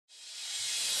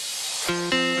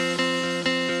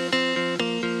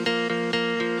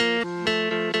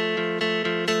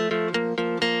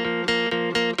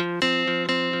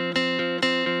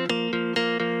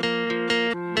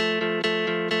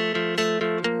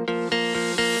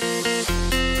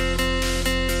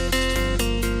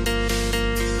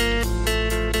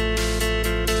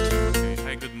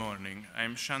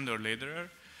Sandor Lederer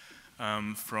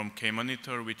from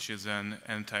K-Monitor, which is an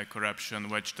anti-corruption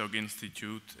watchdog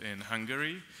institute in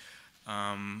Hungary.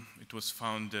 It was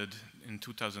founded in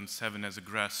 2007 as a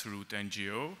grassroots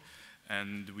NGO,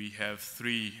 and we have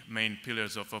three main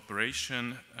pillars of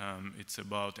operation. It's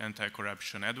about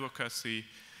anti-corruption advocacy.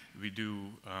 We do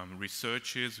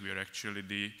researches. We are actually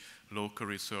the local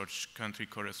research country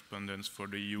correspondents for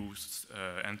the EU's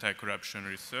anti-corruption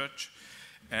research.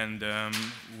 And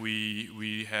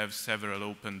we have several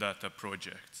open data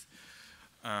projects.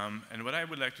 And what I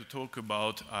would like to talk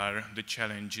about are the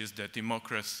challenges that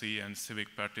democracy and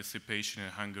civic participation in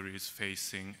Hungary is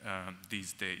facing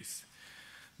these days.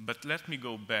 But let me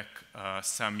go back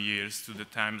some years to the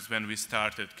times when we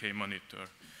started K-Monitor.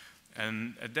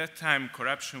 And at that time,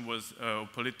 corruption was,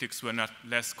 politics were not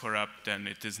less corrupt than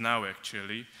it is now,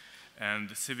 actually.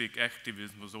 And civic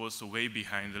activism was also way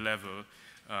behind the level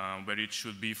where it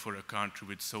should be for a country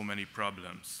with so many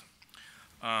problems.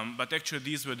 But actually,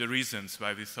 these were the reasons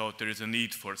why we thought there is a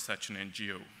need for such an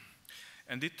NGO.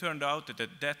 And it turned out that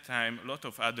at that time, a lot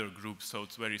of other groups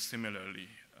thought very similarly.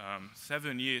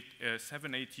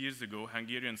 7-8 years ago,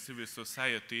 Hungarian civil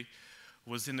society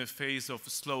was in a phase of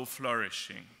slow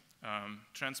flourishing.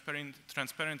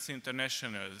 Transparency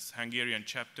International's Hungarian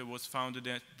chapter was founded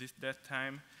at that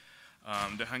time.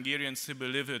 The Hungarian Civil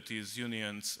Liberties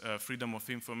Union's Freedom of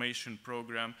Information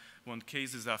program won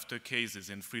cases after cases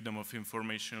in freedom of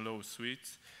information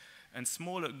lawsuits. And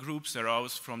smaller groups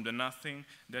arose from the nothing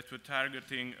that were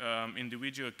targeting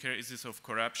individual cases of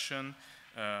corruption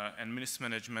and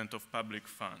mismanagement of public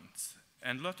funds.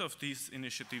 And a lot of these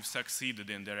initiatives succeeded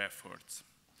in their efforts.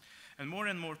 And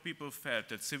more people felt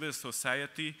that civil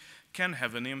society can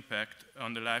have an impact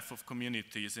on the life of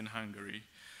communities in Hungary,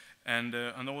 and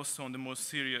also on the most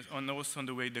serious, and also on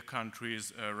the way the country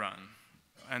is run.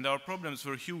 And our problems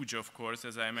were huge, of course,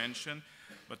 as I mentioned.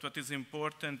 But what is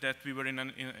important that we were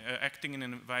acting in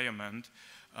an environment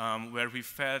where we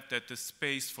felt that the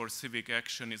space for civic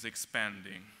action is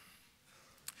expanding.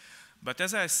 But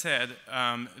as I said,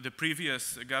 the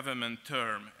previous government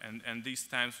term and these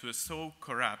times were so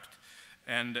corrupt,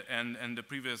 and the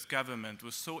previous government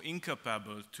was so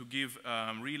incapable to give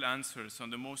real answers on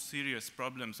the most serious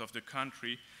problems of the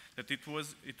country that it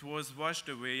was washed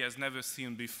away as never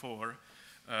seen before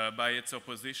by its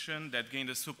opposition that gained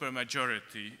a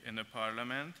supermajority in the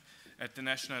parliament at the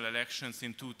national elections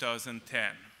in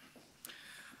 2010.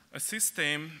 A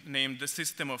system named the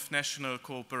System of National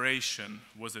Cooperation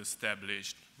was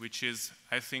established, which is,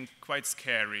 I think, quite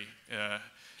scary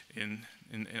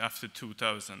after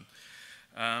 2000.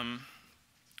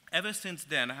 Ever since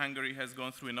then, Hungary has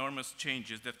gone through enormous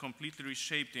changes that completely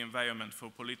reshaped the environment for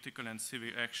political and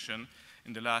civic action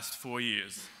in the last 4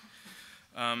 years.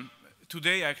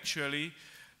 Today, actually,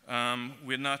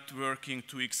 we're not working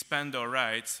to expand our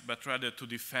rights, but rather to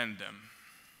defend them.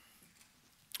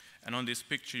 And on this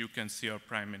picture, you can see our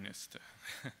Prime Minister.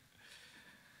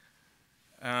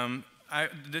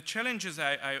 The challenges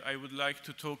I would like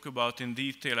to talk about in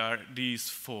detail are these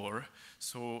four.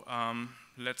 So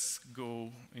let's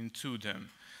go into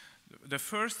them. The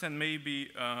first, and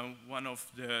maybe one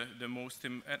of the most,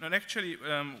 and actually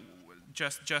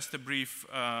just a brief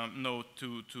note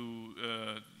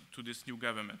to this new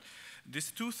government.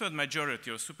 This two-thirds majority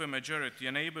or supermajority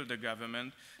enabled the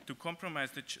government to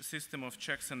compromise the system of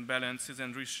checks and balances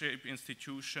and reshape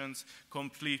institutions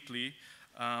completely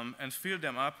and fill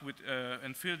them up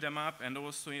and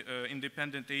also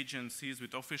independent agencies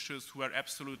with officials who are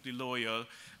absolutely loyal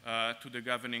to the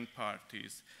governing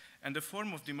parties. And a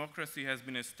form of democracy has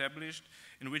been established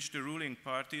in which the ruling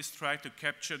parties try to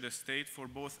capture the state for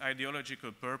both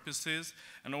ideological purposes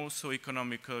and also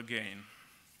economical gain.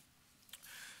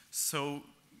 So,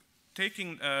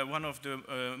 taking one of the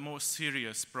most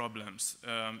serious problems,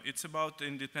 it's about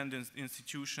independent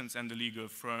institutions and the legal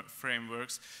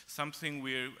frameworks, something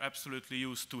we're absolutely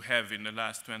used to have in the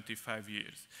last 25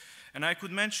 years. And I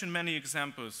could mention many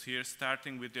examples here,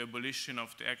 starting with the abolition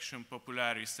of the action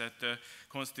popularis at the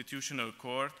Constitutional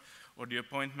Court, or the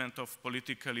appointment of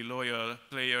politically loyal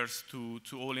players to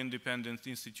all independent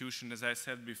institutions, as I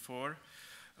said before,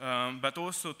 but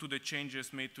also to the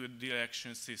changes made to the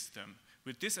election system.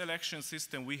 With this election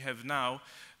system we have now,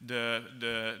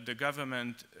 the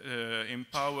government in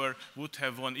power would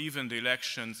have won even the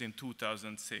elections in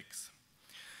 2006.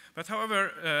 But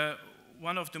however,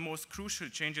 one of the most crucial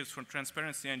changes for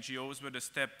transparency NGOs were the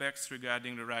step backs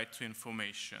regarding the right to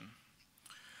information.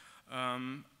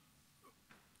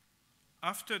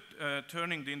 After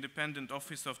turning the independent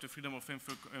office of the Freedom of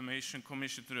Information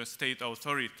Commission to a state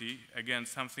authority, again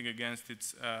something against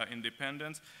its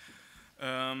independence,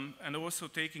 And also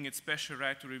taking its special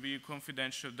right to reveal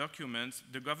confidential documents,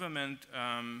 the government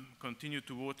continued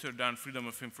to water down freedom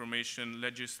of information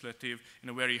legislative in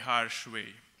a very harsh way.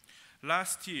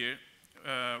 Last year,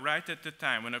 right at the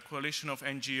time when a coalition of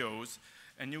NGOs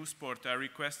and news portal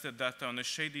requested data on the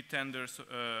shady tenders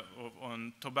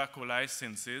on tobacco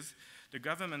licenses, the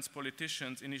government's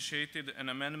politicians initiated an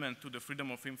amendment to the Freedom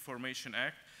of Information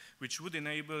Act, which would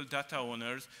enable data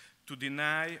owners to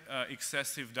deny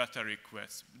excessive data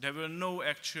requests. There were no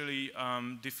actually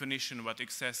definition what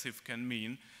excessive can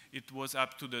mean. It was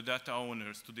up to the data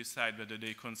owners to decide whether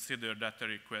they consider data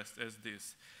requests as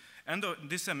this. And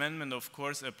this amendment, of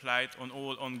course, applied on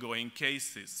all ongoing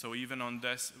cases, so even on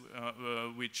this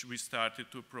which we started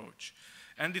to approach.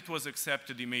 And it was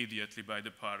accepted immediately by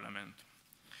the parliament.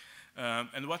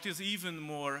 And what is even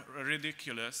more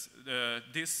ridiculous,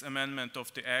 this amendment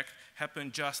of the Act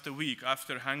happened just a week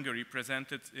after Hungary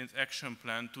presented its action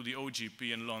plan to the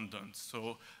OGP in London.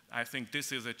 So I think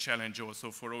this is a challenge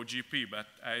also for OGP, but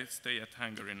I stay at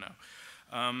Hungary now.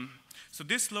 So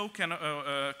this law can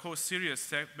cause serious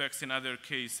setbacks in other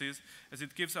cases, as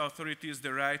it gives authorities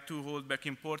the right to hold back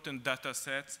important data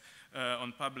sets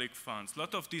on public funds. A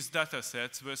lot of these data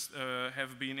sets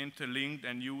have been interlinked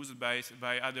and used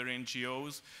by other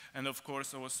NGOs, and of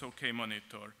course also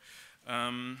K-Monitor.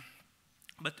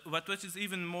 But what is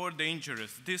even more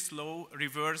dangerous, this law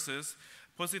reverses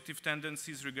positive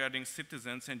tendencies regarding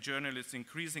citizens and journalists'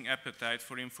 increasing appetite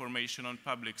for information on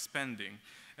public spending.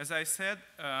 As I said,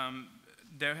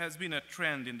 there has been a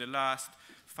trend in the last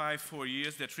 4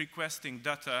 years that requesting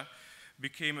data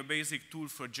became a basic tool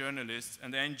for journalists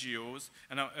and NGOs,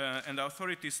 and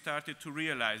authorities started to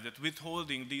realize that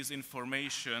withholding this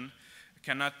information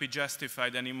cannot be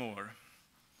justified anymore.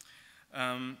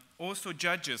 Also,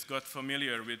 judges got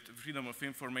familiar with freedom of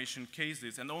information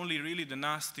cases, and only really the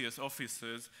nastiest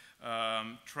officers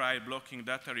tried blocking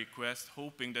data requests,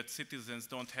 hoping that citizens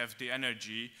don't have the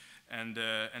energy and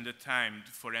the time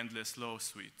for endless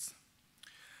lawsuits.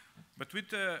 But with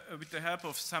the help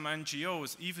of some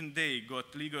NGOs, even they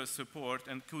got legal support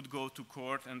and could go to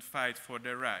court and fight for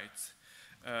their rights.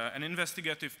 An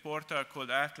investigative portal called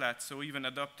Átlátszó even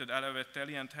adopted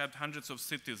Alaveteli and helped hundreds of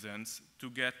citizens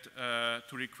to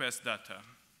request data.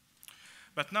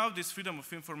 But now this Freedom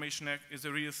of Information Act is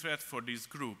a real threat for these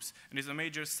groups and is a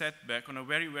major setback on a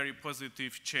very, very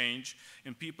positive change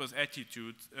in people's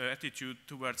attitude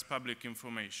towards public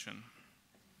information.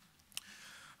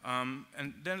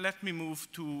 And then let me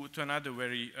move to another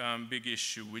very big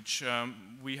issue, which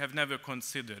we have never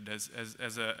considered as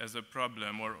a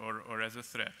problem or as a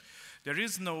threat. There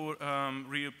is no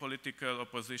real political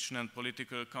opposition and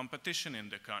political competition in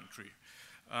the country.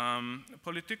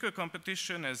 Political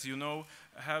competition, as you know,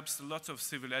 helps lots of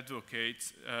civil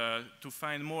advocates to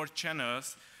find more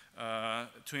channels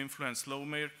to influence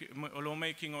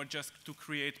lawmaking or just to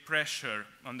create pressure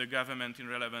on the government in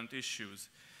relevant issues.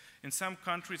 In some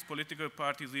countries, political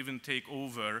parties even take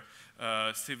over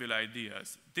civil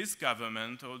ideas. This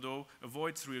government, although,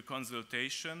 avoids real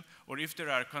consultation, or if there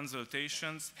are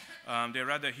consultations, they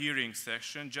rather hearing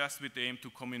session just with the aim to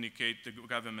communicate the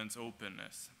government's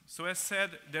openness. So as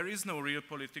said, there is no real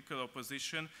political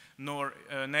opposition,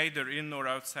 neither in nor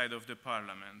outside of the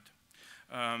parliament.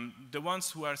 The ones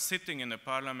who are sitting in the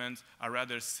parliament are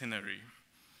rather scenery.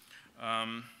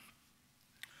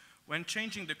 When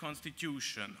changing the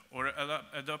constitution or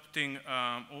adopting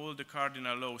all the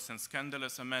cardinal laws and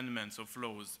scandalous amendments of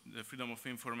laws, the Freedom of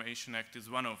Information Act is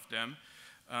one of them,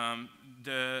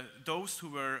 those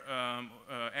who were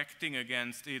acting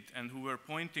against it and who were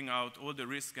pointing out all the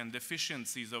risks and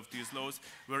deficiencies of these laws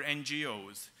were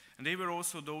NGOs. And they were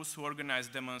also those who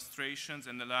organized demonstrations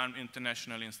and alarmed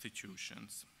international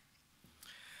institutions.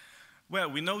 Well,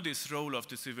 we know this role of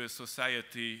the civil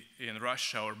society in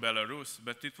Russia or Belarus,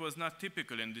 but it was not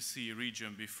typical in the CEE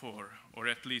region before, or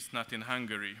at least not in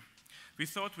Hungary. We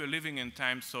thought we were living in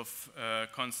times of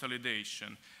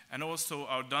consolidation, and also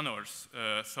our donors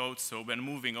thought so when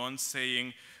moving on,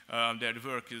 saying their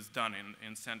work is done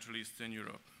in Central Eastern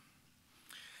Europe.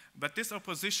 But this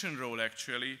opposition role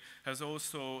actually has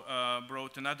also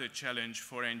brought another challenge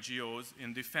for NGOs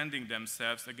in defending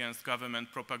themselves against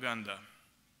government propaganda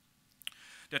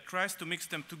that tries to mix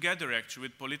them together actually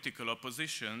with political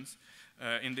oppositions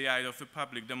in the eye of the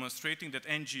public, demonstrating that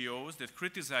NGOs that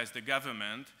criticize the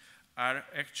government are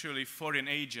actually foreign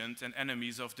agents and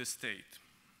enemies of the state.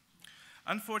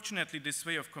 Unfortunately, this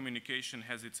way of communication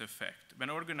has its effect. When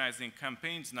organizing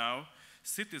campaigns now,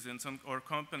 citizens or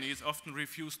companies often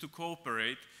refuse to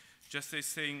cooperate, just as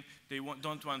saying they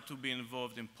don't want to be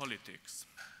involved in politics.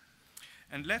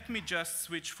 And let me just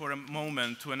switch for a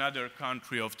moment to another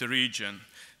country of the region,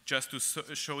 just to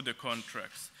show the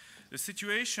contrast. The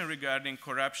situation regarding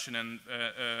corruption and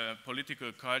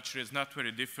political culture is not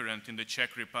very different in the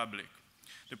Czech Republic.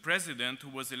 The president, who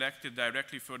was elected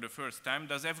directly for the first time,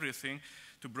 does everything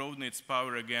to broaden its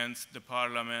power against the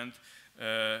parliament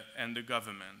and the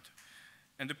government.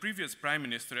 And the previous prime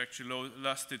minister actually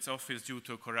lost its office due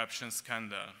to a corruption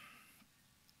scandal.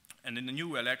 And in the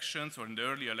new elections, or in the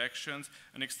early elections,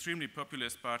 an extremely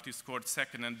populist party scored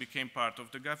second and became part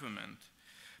of the government.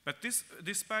 But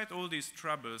despite all these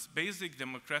troubles, basic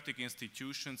democratic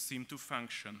institutions seem to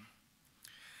function.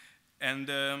 And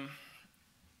an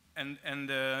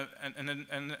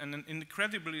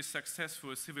incredibly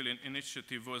successful civil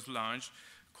initiative was launched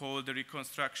called the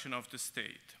Reconstruction of the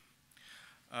State.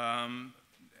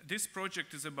 This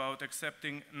project is about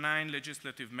accepting 9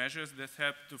 legislative measures that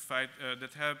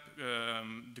help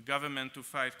the government to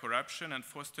fight corruption and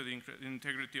foster the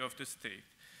integrity of the state.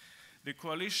 The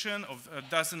coalition of a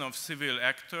dozen of civil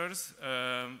actors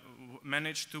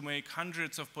managed to make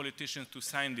hundreds of politicians to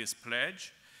sign this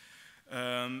pledge,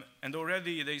 and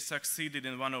already they succeeded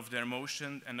in one of their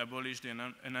motions and abolished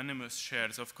the anonymous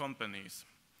shares of companies.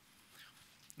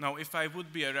 Now, if I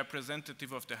would be a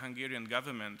representative of the Hungarian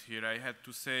government here, I had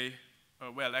to say,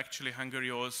 well, actually, Hungary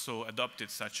also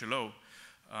adopted such a law.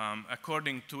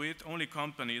 According to it, only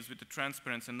companies with a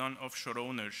transparent and non-offshore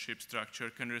ownership structure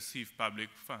can receive public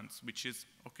funds, which is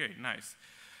okay, nice.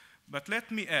 But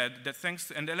let me add that thanks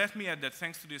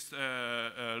to this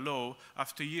law,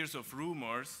 after years of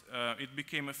rumors, it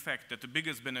became a fact that the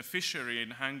biggest beneficiary in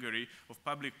Hungary of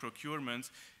public procurements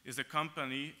is a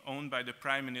company owned by the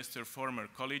Prime Minister's former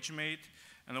college mate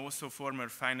and also former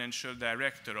financial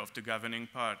director of the governing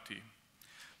party.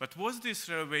 But was this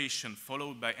revelation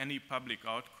followed by any public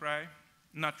outcry?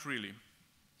 Not really.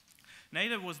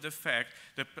 Neither was the fact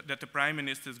that the Prime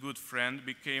Minister's good friend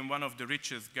became one of the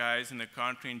richest guys in the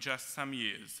country in just some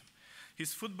years.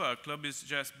 His football club is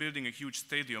just building a huge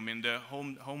stadium in the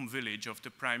home village of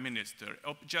the Prime Minister,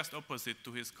 just opposite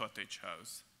to his cottage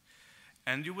house.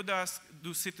 And you would ask,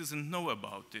 do citizens know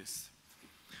about this?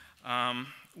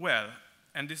 Well,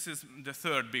 and this is the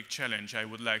third big challenge I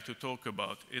would like to talk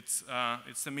about. It's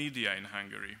the media in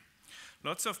Hungary.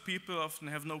 Lots of people often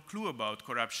have no clue about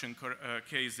corruption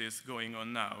cases going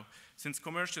on now, since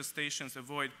commercial stations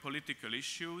avoid political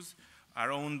issues,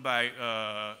 are owned by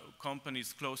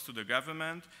companies close to the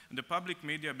government, and the public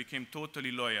media became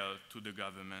totally loyal to the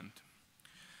government.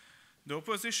 The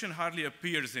opposition hardly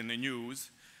appears in the news,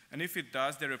 and if it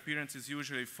does, their appearance is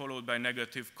usually followed by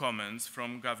negative comments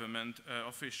from government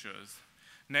officials.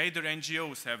 Neither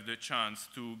NGOs have the chance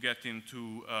to get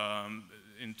into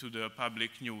the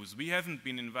public news. We haven't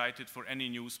been invited for any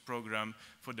news program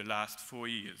for the last 4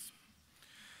 years.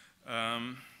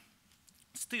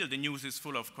 Still, the news is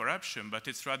full of corruption, but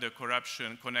it's rather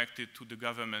corruption connected to the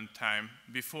government time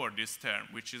before this term,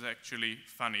 which is actually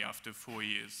funny after 4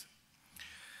 years.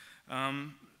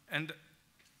 And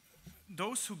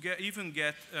those who even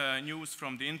get news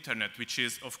from the internet, which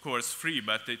is of course free,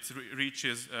 but it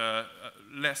reaches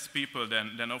less people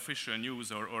than official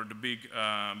news or the big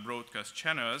broadcast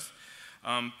channels,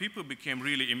 people became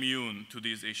really immune to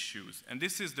these issues. And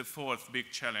this is the fourth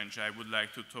big challenge I would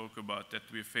like to talk about that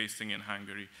we're facing in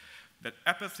Hungary. That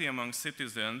apathy among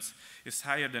citizens is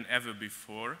higher than ever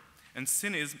before, and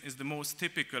cynicism is the most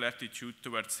typical attitude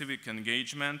towards civic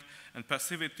engagement and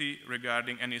passivity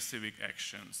regarding any civic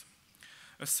actions.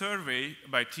 A survey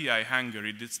by TI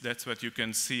Hungary, that's what you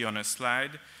can see on a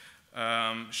slide,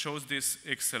 shows this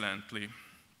excellently.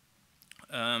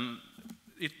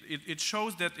 It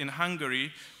shows that in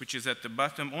Hungary, which is at the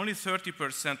bottom, only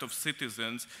 30% of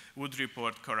citizens would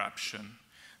report corruption.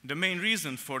 The main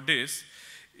reason for this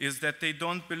is that they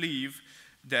don't believe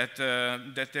that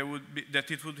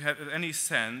it would have any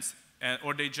sense,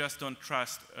 or they just don't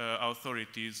trust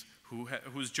authorities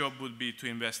whose job would be to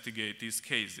investigate these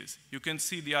cases. You can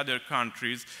see the other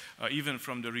countries, even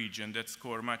from the region, that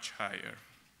score much higher.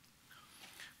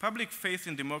 Public faith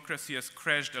in democracy has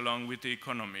crashed along with the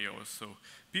economy also.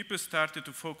 People started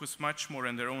to focus much more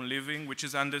on their own living, which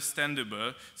is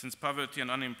understandable, since poverty and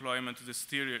unemployment is a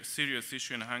serious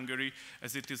issue in Hungary,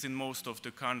 as it is in most of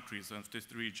the countries of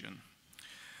this region.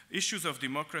 Issues of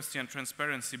democracy and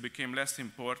transparency became less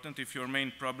important if your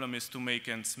main problem is to make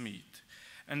ends meet.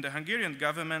 And the Hungarian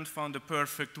government found a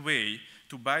perfect way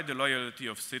to buy the loyalty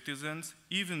of citizens,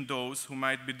 even those who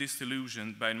might be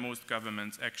disillusioned by most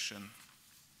government's action.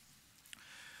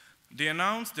 They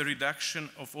announced the reduction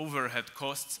of overhead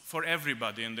costs for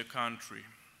everybody in the country.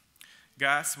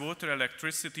 Gas, water,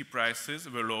 electricity prices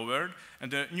were lowered,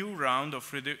 and a new round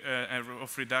of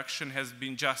reduction has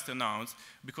been just announced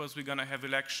because we're going to have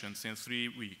elections in 3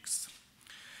 weeks.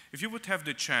 If you would have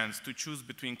the chance to choose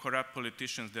between corrupt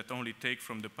politicians that only take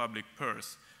from the public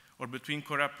purse, or between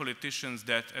corrupt politicians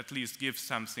that at least give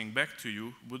something back to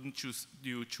you, wouldn't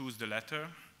you choose the latter?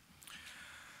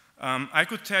 I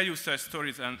could tell you such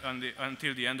stories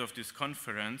until the end of this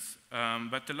conference,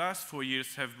 but the last 4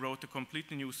 years have brought a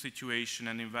completely new situation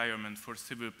and environment for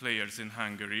civil players in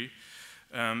Hungary.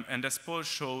 And as polls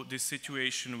show, this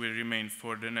situation will remain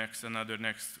for the next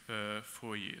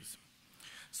 4 years.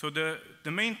 So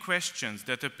the main questions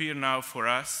that appear now for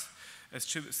us as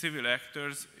civil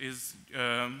actors is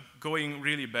going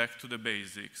really back to the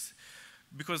basics.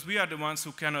 Because we are the ones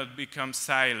who cannot become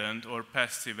silent or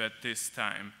passive at this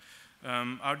time.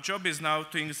 Our job is now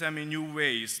to examine new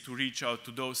ways to reach out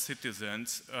to those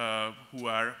citizens who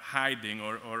are hiding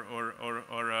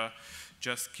or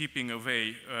just keeping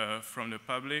away from the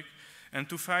public, and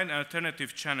to find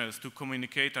alternative channels to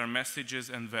communicate our messages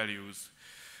and values,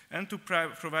 and to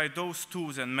provide those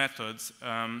tools and methods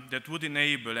that would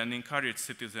enable and encourage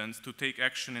citizens to take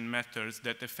action in matters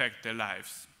that affect their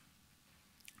lives.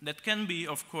 That can be,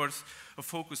 of course, a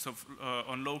focus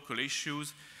on local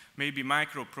issues, maybe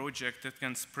micro-project that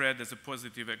can spread as a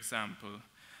positive example.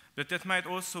 But that might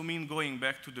also mean going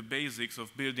back to the basics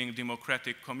of building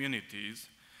democratic communities,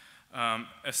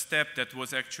 a step that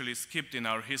was actually skipped in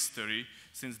our history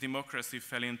since democracy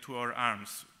fell into our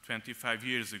arms 25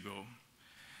 years ago.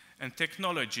 And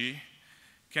technology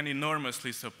can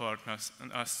enormously support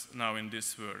us now in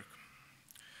this work.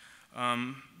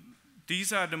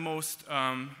 These are the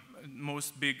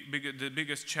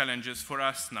biggest challenges for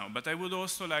us now. But I would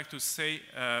also like to say,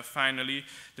 finally,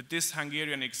 that this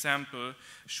Hungarian example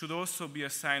should also be a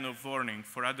sign of warning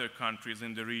for other countries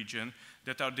in the region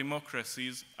that our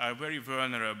democracies are very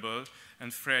vulnerable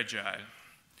and fragile.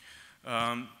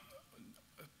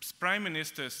 Prime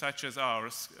ministers such as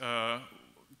ours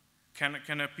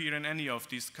can appear in any of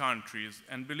these countries,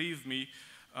 and believe me,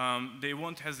 they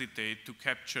won't hesitate to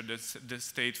capture the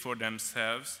state for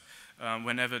themselves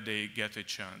whenever they get a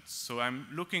chance. So I'm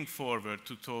looking forward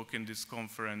to talk in this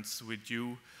conference with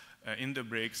you in the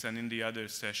breaks and in the other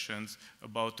sessions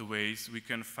about the ways we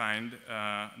can find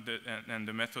and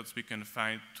the methods we can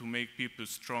find to make people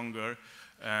stronger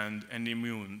and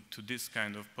immune to this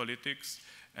kind of politics,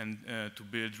 and to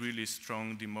build really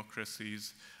strong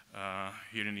democracies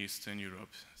here in Eastern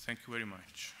Europe. Thank you very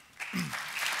much.